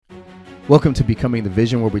Welcome to Becoming the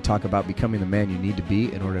Vision, where we talk about becoming the man you need to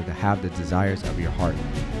be in order to have the desires of your heart.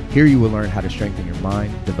 Here you will learn how to strengthen your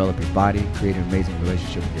mind, develop your body, create an amazing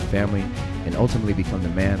relationship with your family, and ultimately become the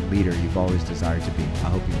man leader you've always desired to be. I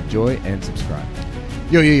hope you enjoy and subscribe.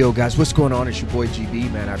 Yo, guys, what's going on? It's your boy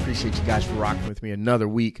GB, man. I appreciate you guys for rocking with me another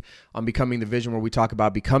week on Becoming the Vision, where we talk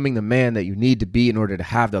about becoming the man that you need to be in order to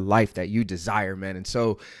have the life that you desire, man. And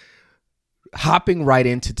so hopping right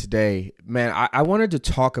into today, man, I wanted to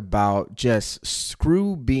talk about just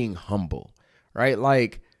screw being humble, right?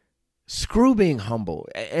 Like, screw being humble.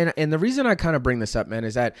 And the reason I kind of bring this up, man,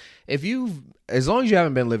 is that as long as you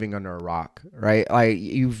haven't been living under a rock, right? Like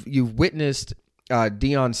you've witnessed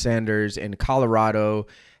Deion Sanders in Colorado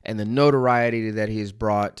and the notoriety that he's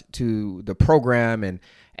brought to the program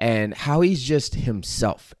and how he's just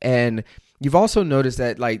himself. And you've also noticed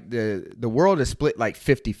that like the world is split like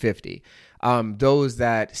 50-50. Those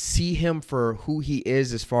that see him for who he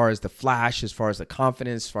is, as far as the flash, as far as the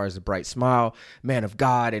confidence, as far as the bright smile, man of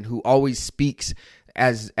God, and who always speaks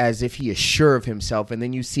as if he is sure of himself. And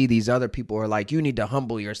then you see these other people who are like, you need to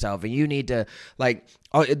humble yourself and you need to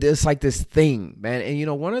it's like this thing, man. And you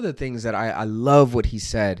know, one of the things that I love what he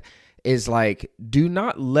said is like, do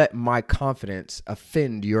not let my confidence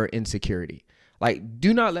offend your insecurity. Like,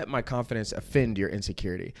 do not let my confidence offend your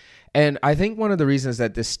insecurity. And I think one of the reasons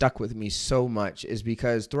that this stuck with me so much is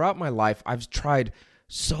because throughout my life, I've tried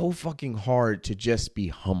so fucking hard to just be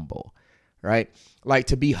humble, right? Like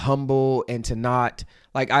to be humble and to not,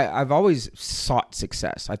 like I've always sought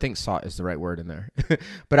success. I think sought is the right word in there,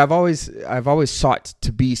 but I've always sought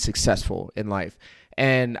to be successful in life.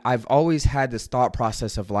 And I've always had this thought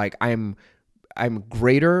process of like, I'm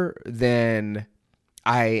greater than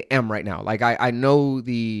I am right now. Like I know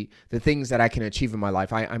the things that I can achieve in my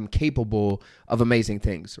life. I'm capable of amazing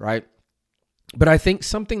things, right? But I think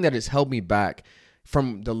something that has held me back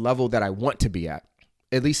from the level that I want to be at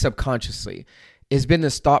least subconsciously, has been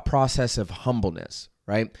this thought process of humbleness,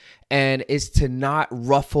 right? And it's to not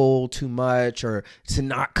ruffle too much, or to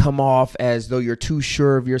not come off as though you're too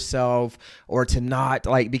sure of yourself, or to not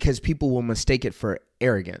because people will mistake it for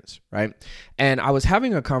arrogance, right? And I was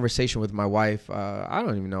having a conversation with my wife, I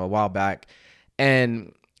don't even know, a while back,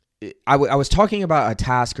 and I was talking about a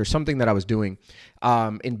task or something that I was doing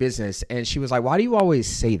in business, and she was like, why do you always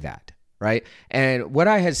say that? Right. And what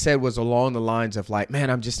I had said was along the lines of like,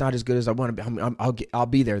 man, I'm just not as good as I want to be. I'll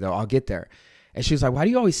be there though. I'll get there. And she was like, why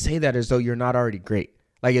do you always say that as though you're not already great?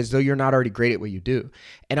 Like as though you're not already great at what you do.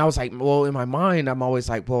 And I was like, well, in my mind, I'm always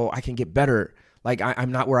like, well, I can get better. Like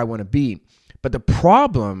I'm not where I want to be. But the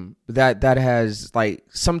problem that has like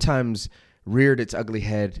sometimes reared its ugly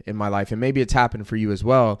head in my life, and maybe it's happened for you as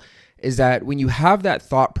well, is that when you have that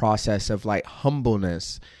thought process of like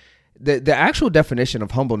humbleness, the actual definition of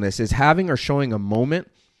humbleness is having or showing a moment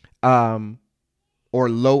or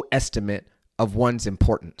low estimate of one's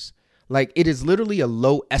importance. Like it is literally a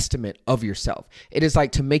low estimate of yourself. It is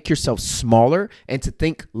like to make yourself smaller and to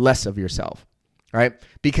think less of yourself, right?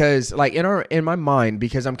 Because like in my mind,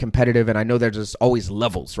 because I'm competitive and I know there's just always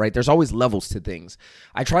levels, right? There's always levels to things.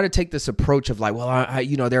 I try to take this approach of like, well, I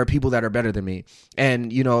there are people that are better than me,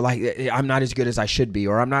 and like I'm not as good as I should be,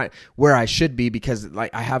 or I'm not where I should be because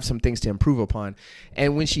like I have some things to improve upon.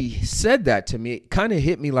 And when she said that to me, it kind of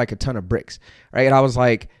hit me like a ton of bricks, right? And I was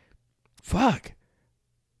like, fuck,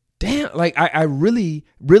 damn, like I really,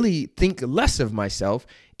 really think less of myself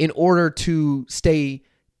in order to stay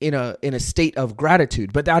in a state of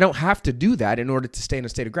gratitude. But I don't have to do that in order to stay in a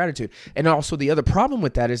state of gratitude. And also the other problem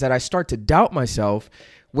with that is that I start to doubt myself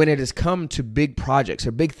when it has come to big projects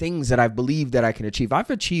or big things that I believe that I can achieve. I've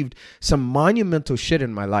achieved some monumental shit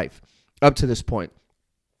in my life up to this point.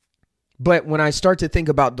 But when I start to think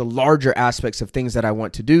about the larger aspects of things that I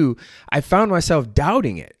want to do, I found myself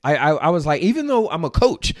doubting it. I was like, even though I'm a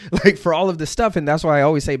coach, like for all of this stuff, and that's why I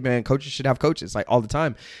always say, man, coaches should have coaches like all the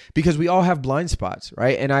time, because we all have blind spots,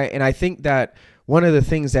 right? And I think that one of the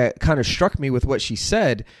things that kind of struck me with what she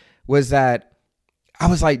said was that I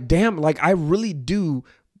was like, damn, like I really do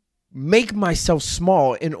make myself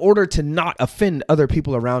small in order to not offend other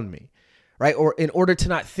people around me, right? Or in order to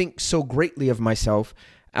not think so greatly of myself.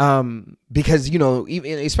 Because,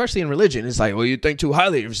 even especially in religion, it's like, well, you think too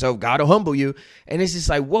highly of yourself, God will humble you. And it's just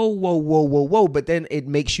like, whoa. But then it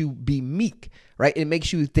makes you be meek, right? It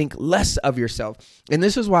makes you think less of yourself. And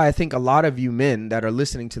this is why I think a lot of you men that are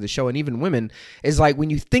listening to the show, and even women, is like when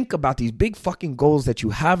you think about these big fucking goals that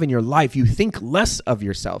you have in your life, you think less of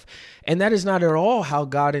yourself. And that is not at all how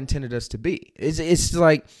God intended us to be. It's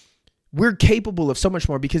like, we're capable of so much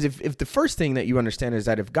more, because if the first thing that you understand is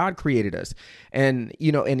that if God created us and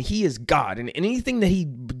he is God, and anything that he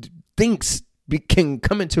thinks can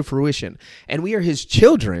come into fruition and we are his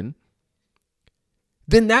children,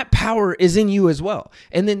 then that power is in you as well.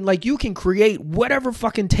 And then like you can create whatever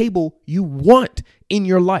fucking table you want in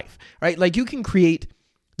your life, right? Like you can create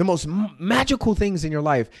the most magical things in your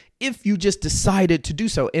life if you just decided to do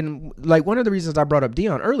so. And like one of the reasons I brought up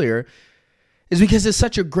Dion earlier is because it's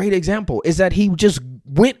such a great example, is that he just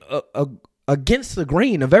went against the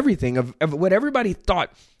grain of everything, of what everybody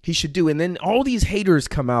thought he should do. And then all these haters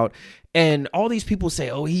come out and all these people say,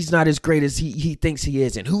 oh, he's not as great as he thinks he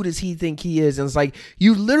is. And who does he think he is? And it's like,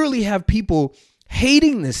 you literally have people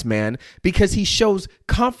hating this man because he shows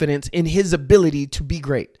confidence in his ability to be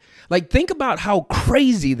great. Like, think about how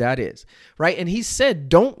crazy that is, right? And he said,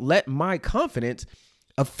 don't let my confidence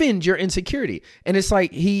offend your insecurity. And it's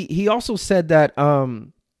like, he also said that,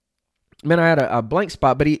 man, I had a blank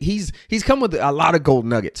spot, but he's come with a lot of gold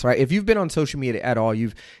nuggets, right? If you've been on social media at all,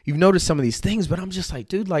 you've noticed some of these things, but I'm just like,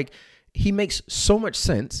 dude, like he makes so much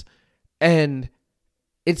sense and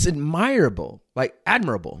it's admirable, like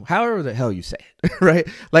admirable, however the hell you say it, right?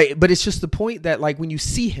 Like, but it's just the point that like when you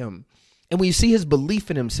see him and when you see his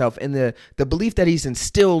belief in himself and the belief that he's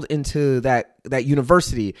instilled into that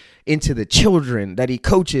university, into the children that he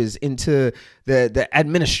coaches, into the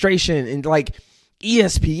administration and like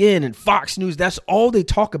ESPN and Fox News, that's all they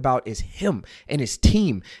talk about is him and his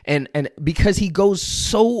team. And because he goes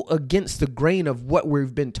so against the grain of what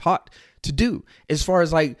we've been taught to do as far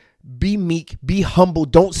as like, be meek, be humble,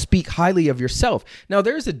 don't speak highly of yourself. Now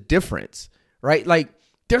there's a difference, right? Like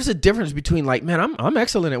there's a difference between like, man, I'm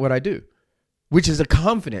excellent at what I do, which is a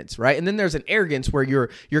confidence, right? And then there's an arrogance where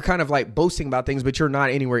you're kind of like boasting about things, but you're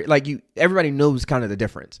not anywhere. Like everybody knows kind of the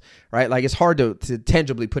difference, right? Like it's hard to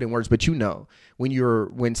tangibly put in words, but you know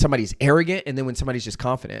when somebody's arrogant and then when somebody's just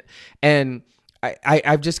confident. And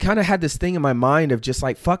I've just kind of had this thing in my mind of just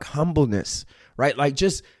like, fuck humbleness, right? Like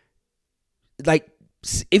just like,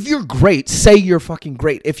 if you're great, say you're fucking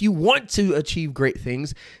great. If you want to achieve great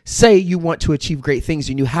things, say you want to achieve great things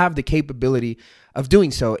and you have the capability of doing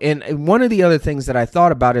so. And one of the other things that I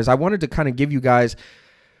thought about is I wanted to kind of give you guys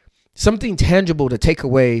something tangible to take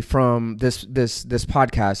away from this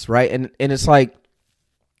podcast, right? And it's like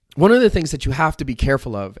one of the things that you have to be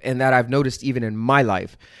careful of, and that I've noticed even in my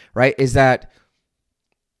life, right, is that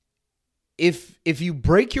if you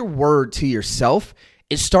break your word to yourself,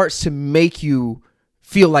 it starts to make you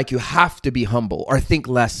feel like you have to be humble or think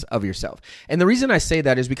less of yourself. And the reason I say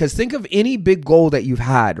that is because think of any big goal that you've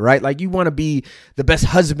had, right? Like you want to be the best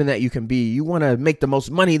husband that you can be. You want to make the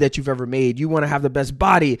most money that you've ever made. You want to have the best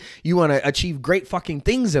body. You want to achieve great fucking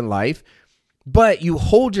things in life, but you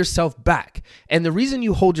hold yourself back. And the reason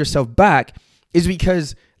you hold yourself back is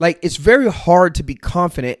because like it's very hard to be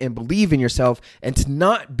confident and believe in yourself and to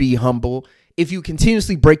not be humble if you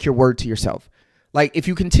continuously break your word to yourself. Like if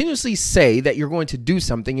you continuously say that you're going to do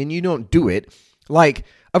something and you don't do it, like,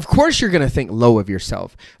 of course you're going to think low of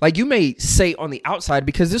yourself. Like you may say on the outside,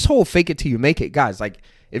 because this whole fake it till you make it, guys, like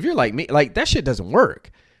if you're like me, like that shit doesn't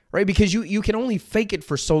work, right? Because you can only fake it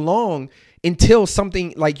for so long until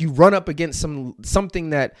something like you run up against something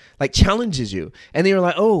that like challenges you. And then you're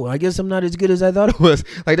like, oh, I guess I'm not as good as I thought it was.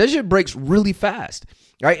 Like that shit breaks really fast.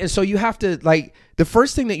 Right. And so you have to like the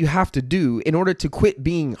first thing that you have to do in order to quit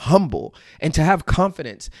being humble and to have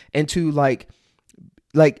confidence and to like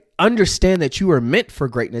understand that you are meant for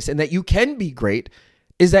greatness and that you can be great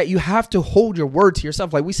is that you have to hold your word to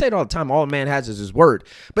yourself. Like we say it all the time, all a man has is his word.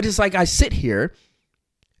 But it's like I sit here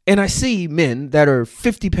and I see men that are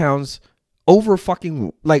 50 pounds over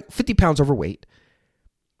fucking like 50 pounds overweight.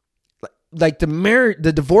 Like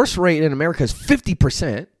the divorce rate in America is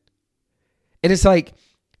 50%. And it's like,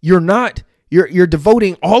 you're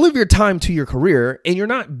devoting all of your time to your career and you're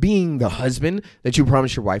not being the husband that you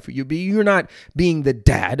promised your wife you'd be. You're not being the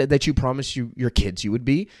dad that you promised your kids you would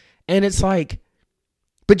be. And it's like,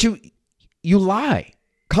 but you lie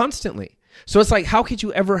constantly. So it's like, how could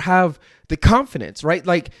you ever have the confidence, right?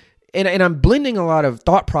 Like, and I'm blending a lot of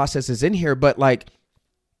thought processes in here, but like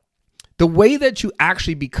the way that you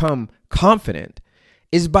actually become confident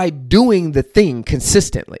is by doing the thing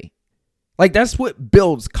consistently. Like that's what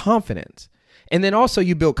builds confidence. And then also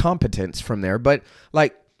you build competence from there. But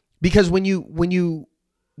like, because when you're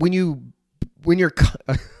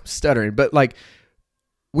stuttering, but like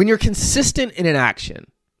when you're consistent in an action,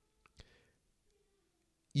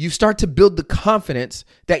 you start to build the confidence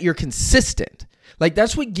that you're consistent. Like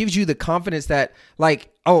that's what gives you the confidence that like,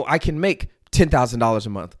 oh, I can make $10,000 a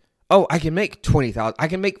month. Oh, I can make $20,000. I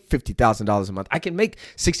can make $50,000 a month. I can make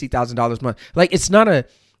 $60,000 a month. Like it's not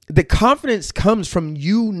the confidence comes from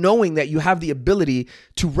you knowing that you have the ability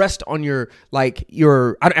to rest on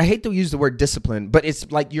I hate to use the word discipline, but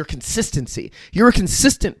it's like your consistency. You're a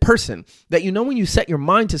consistent person that you know when you set your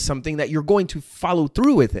mind to something that you're going to follow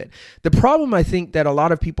through with it. The problem I think that a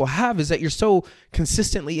lot of people have is that you're so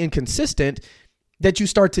consistently inconsistent that you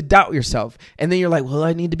start to doubt yourself. And then you're like, well,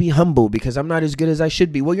 I need to be humble because I'm not as good as I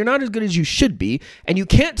should be. Well, you're not as good as you should be. And you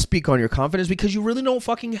can't speak on your confidence because you really don't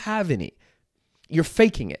fucking have any. You're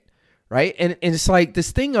faking it, right? And it's like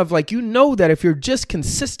this thing of like, you know that if you're just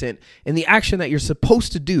consistent in the action that you're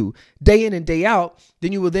supposed to do day in and day out,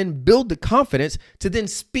 then you will then build the confidence to then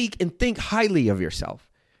speak and think highly of yourself,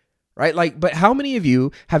 right? Like, but how many of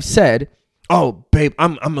you have said, oh, babe,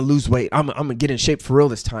 I'm going to lose weight. I'm going to get in shape for real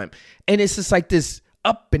this time. And it's just like this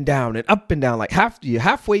up and down, like you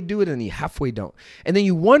halfway do it and you halfway don't. And then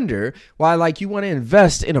you wonder why, like, you want to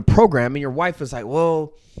invest in a program and your wife is like,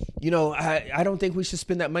 well, you know, I don't think we should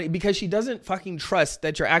spend that money, because she doesn't fucking trust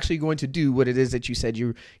that you're actually going to do what it is that you said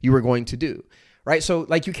you were going to do. Right. So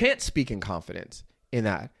like, you can't speak in confidence in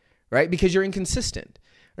that, right? Because you're inconsistent,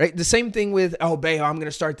 right? The same thing with, oh, babe, I'm going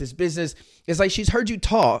to start this business. It's like, she's heard you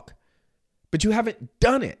talk, but you haven't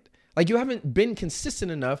done it. Like, you haven't been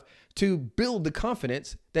consistent enough to build the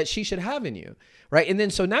confidence that she should have in you, right? And then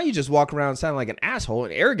so now you just walk around sounding like an asshole,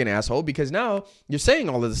 an arrogant asshole, because now you're saying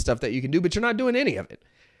all of the stuff that you can do, but you're not doing any of it,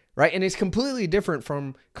 right? And it's completely different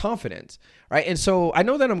from confidence, right? And so I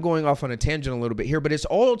know that I'm going off on a tangent a little bit here, but it's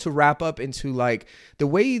all to wrap up into like the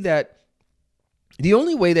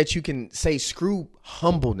only way that you can say screw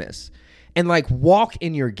humbleness and like walk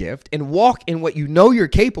in your gift and walk in what you know you're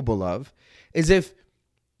capable of is if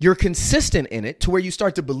you're consistent in it, to where you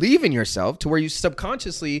start to believe in yourself, to where you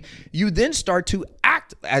subconsciously, you then start to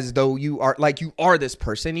act as though you are this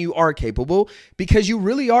person, you are capable, because you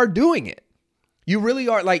really are doing it. You really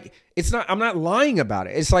are. Like, I'm not lying about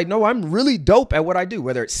it. It's like, no, I'm really dope at what I do,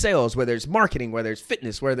 whether it's sales, whether it's marketing, whether it's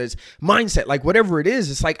fitness, whether it's mindset, like whatever it is,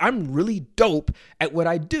 it's like, I'm really dope at what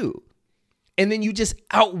I do. And then you just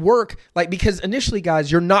outwork, like, because initially,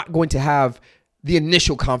 guys, you're not going to have the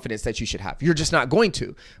initial confidence that you should have. You're just not going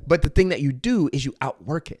to. But the thing that you do is you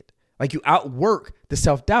outwork it. Like, you outwork the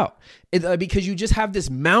self-doubt because you just have this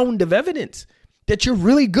mound of evidence that you're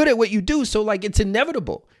really good at what you do. So like, it's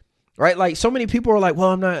inevitable, right? Like, so many people are like,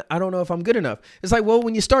 well, I don't know if I'm good enough. It's like, well,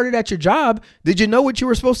 when you started at your job, did you know what you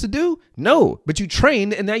were supposed to do? No, but you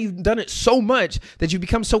trained, and now you've done it so much that you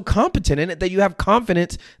become so competent in it that you have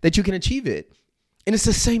confidence that you can achieve it. And it's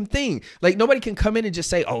the same thing. Like, nobody can come in and just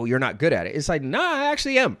say, oh, you're not good at it. It's like, nah, I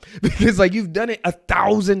actually am. Because like, you've done it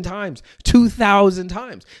 1,000 times, 2,000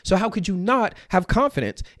 times. So how could you not have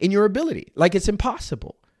confidence in your ability? Like, it's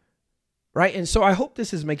impossible. Right. And so I hope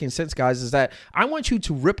this is making sense, guys, is that I want you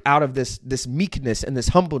to rip out of this meekness and this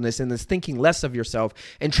humbleness and this thinking less of yourself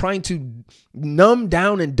and trying to numb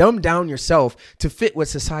down and dumb down yourself to fit what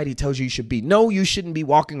society tells you should be. No, you shouldn't be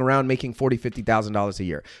walking around making $40,000, $50,000 a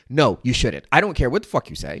year. No, you shouldn't. I don't care what the fuck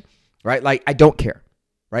you say. Right. Like, I don't care.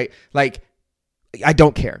 Right. Like, I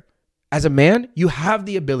don't care. As a man, you have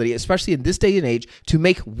the ability, especially in this day and age, to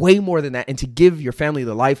make way more than that and to give your family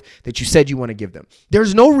the life that you said you want to give them.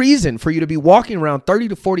 There's no reason for you to be walking around 30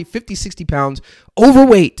 to 40, 50, 60 pounds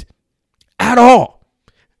overweight at all.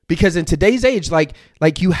 Because in today's age, like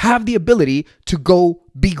you have the ability to go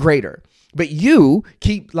be greater. But you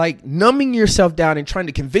keep like numbing yourself down and trying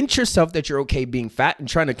to convince yourself that you're okay being fat and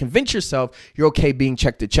trying to convince yourself you're okay being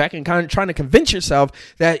check to check and kind of trying to convince yourself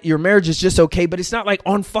that your marriage is just okay, but it's not like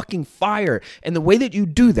on fucking fire. And the way that you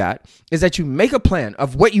do that is that you make a plan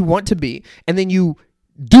of what you want to be, and then you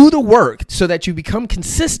do the work so that you become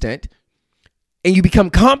consistent and you become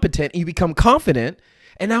competent and you become confident.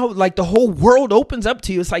 And now like the whole world opens up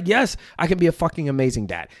to you. It's like, yes, I can be a fucking amazing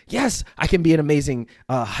dad. Yes, I can be an amazing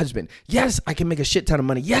husband. Yes, I can make a shit ton of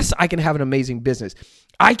money. Yes, I can have an amazing business.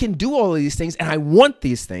 I can do all of these things, and I want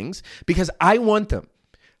these things because I want them.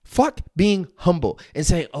 Fuck being humble and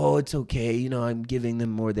saying, oh, it's okay. You know, I'm giving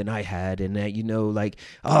them more than I had. And that, you know, like,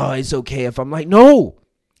 oh, it's okay if I'm like, no,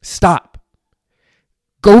 stop.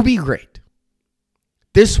 Go be great.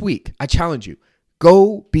 This week, I challenge you,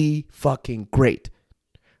 go be fucking great.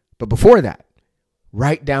 But before that,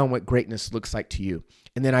 write down what greatness looks like to you.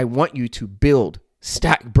 And then I want you to build,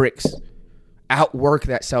 stack bricks, outwork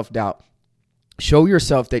that self-doubt. Show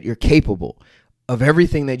yourself that you're capable of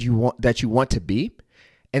everything that you want to be.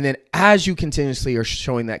 And then as you continuously are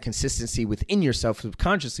showing that consistency within yourself,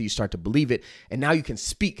 subconsciously, you start to believe it. And now you can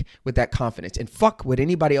speak with that confidence and fuck what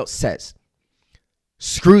anybody else says.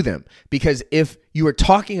 Screw them. Because if you are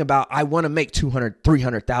talking about, I want to make $200,000,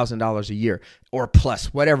 $300,000 a year or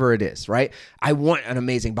plus, whatever it is, right? I want an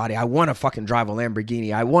amazing body. I want to fucking drive a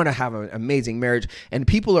Lamborghini. I want to have an amazing marriage. And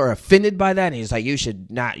people are offended by that. And he's like, you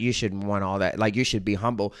shouldn't want all that. Like, you should be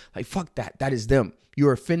humble. Like, fuck that. That is them.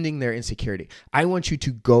 You're offending their insecurity. I want you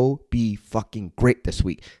to go be fucking great this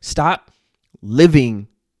week. Stop living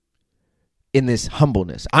in this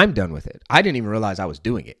humbleness. I'm done with it. I didn't even realize I was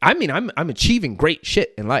doing it. I mean, I'm achieving great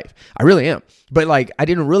shit in life. I really am. But like, I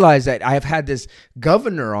didn't realize that I have had this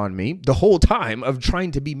governor on me the whole time of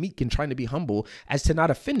trying to be meek and trying to be humble as to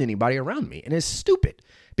not offend anybody around me. And it's stupid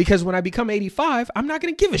because when I become 85, I'm not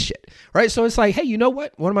going to give a shit. Right. So it's like, hey, you know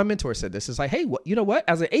what? One of my mentors said this. It's like, hey, you know what?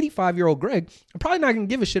 As an 85-year-old Greg, I'm probably not going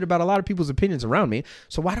to give a shit about a lot of people's opinions around me.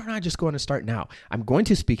 So why don't I just go in and start now? I'm going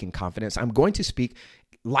to speak in confidence. I'm going to speak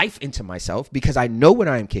life into myself because I know what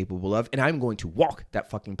I am capable of, and I'm going to walk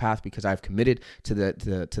that fucking path because I've committed to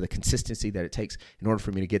the consistency that it takes in order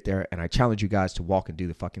for me to get there. And I challenge you guys to walk and do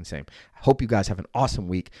the fucking same. I hope you guys have an awesome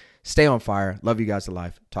week. Stay on fire. Love you guys to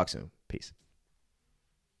life. Talk soon. Peace.